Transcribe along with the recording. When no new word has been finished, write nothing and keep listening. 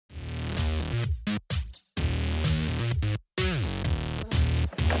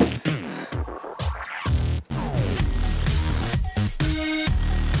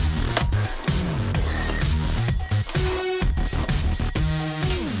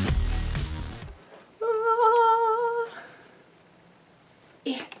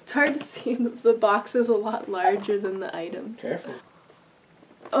It's hard to see. The box is a lot larger than the items. Careful.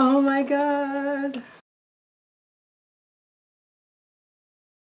 Oh my god.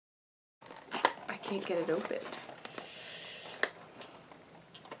 I can't get it open.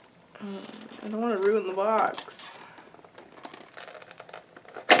 I don't want to ruin the box.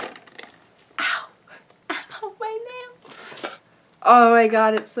 Ow! Ow, my nails! Oh my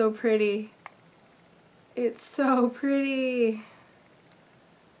god, it's so pretty. It's so pretty.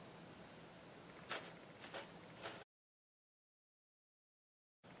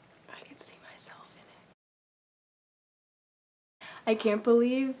 I can see myself in it. I can't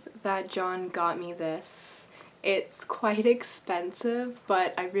believe that John got me this. It's quite expensive,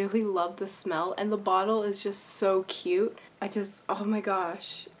 but I really love the smell, and the bottle is just so cute. Oh my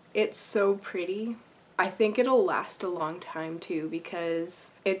gosh, it's so pretty. I think it'll last a long time too,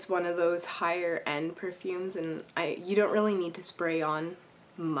 because it's one of those higher end perfumes, and you don't really need to spray on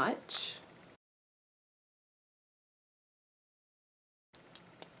much.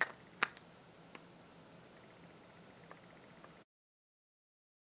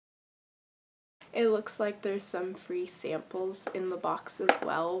 It looks like there's some free samples in the box as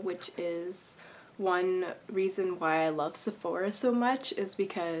well, which is one reason why I love Sephora so much, is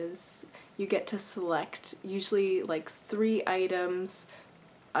because you get to select usually like 3 items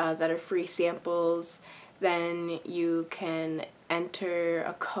that are free samples. Then you can enter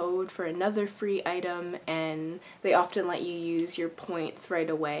a code for another free item, and they often let you use your points right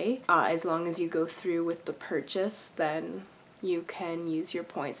away. As long as you go through with the purchase, then you can use your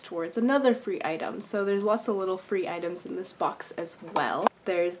points towards another free item. So there's lots of little free items in this box as well.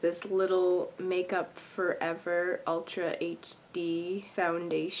 There's this little Makeup Forever Ultra HD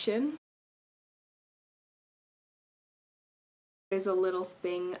foundation. There's a little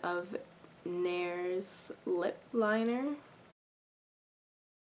thing of Nars lip liner.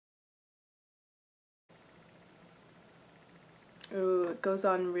 Ooh, it goes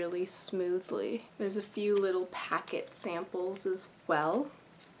on really smoothly. There's a few little packet samples as well.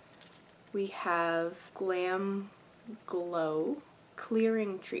 We have Glam Glow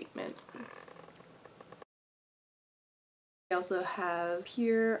Clearing Treatment. We also have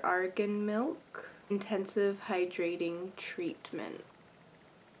Pure Argan Milk Intensive Hydrating Treatment.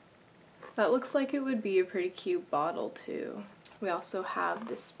 That looks like it would be a pretty cute bottle too. We also have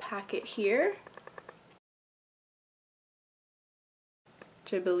this packet here,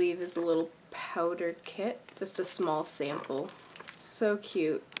 which I believe is a little powder kit, just a small sample. So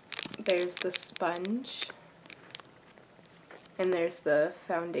cute. There's the sponge, and there's the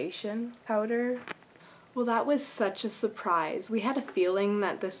foundation powder. Well, that was such a surprise. We had a feeling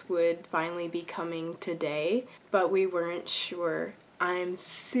that this would finally be coming today, but we weren't sure. I'm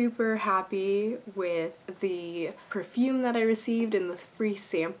super happy with the perfume that I received and the free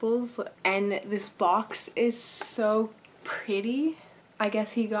samples, and this box is so pretty. I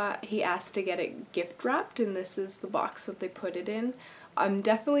guess he asked to get it gift wrapped, and this is the box that they put it in. I'm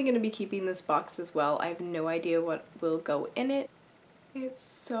definitely going to be keeping this box as well. I have no idea what will go in it. It's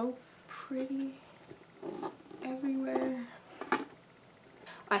so pretty everywhere.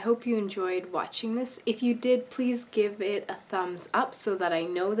 I hope you enjoyed watching this. If you did, please give it a thumbs up so that I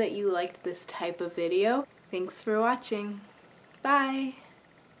know that you liked this type of video. Thanks for watching. Bye!